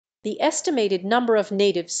The estimated number of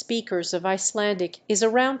native speakers of Icelandic is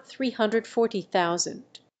around 340,000.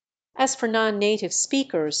 As for non-native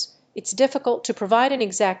speakers, it's difficult to provide an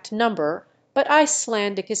exact number, but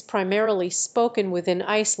Icelandic is primarily spoken within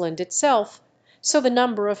Iceland itself, so the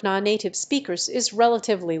number of non-native speakers is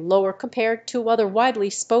relatively lower compared to other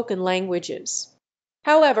widely spoken languages.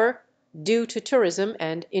 However, due to tourism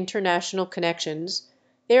and international connections,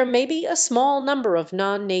 there may be a small number of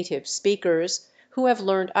non-native speakers who have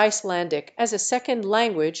learned Icelandic as a second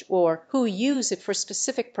language or who use it for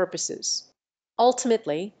specific purposes.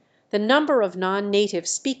 Ultimately, the number of non-native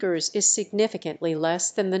speakers is significantly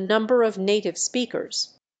less than the number of native speakers.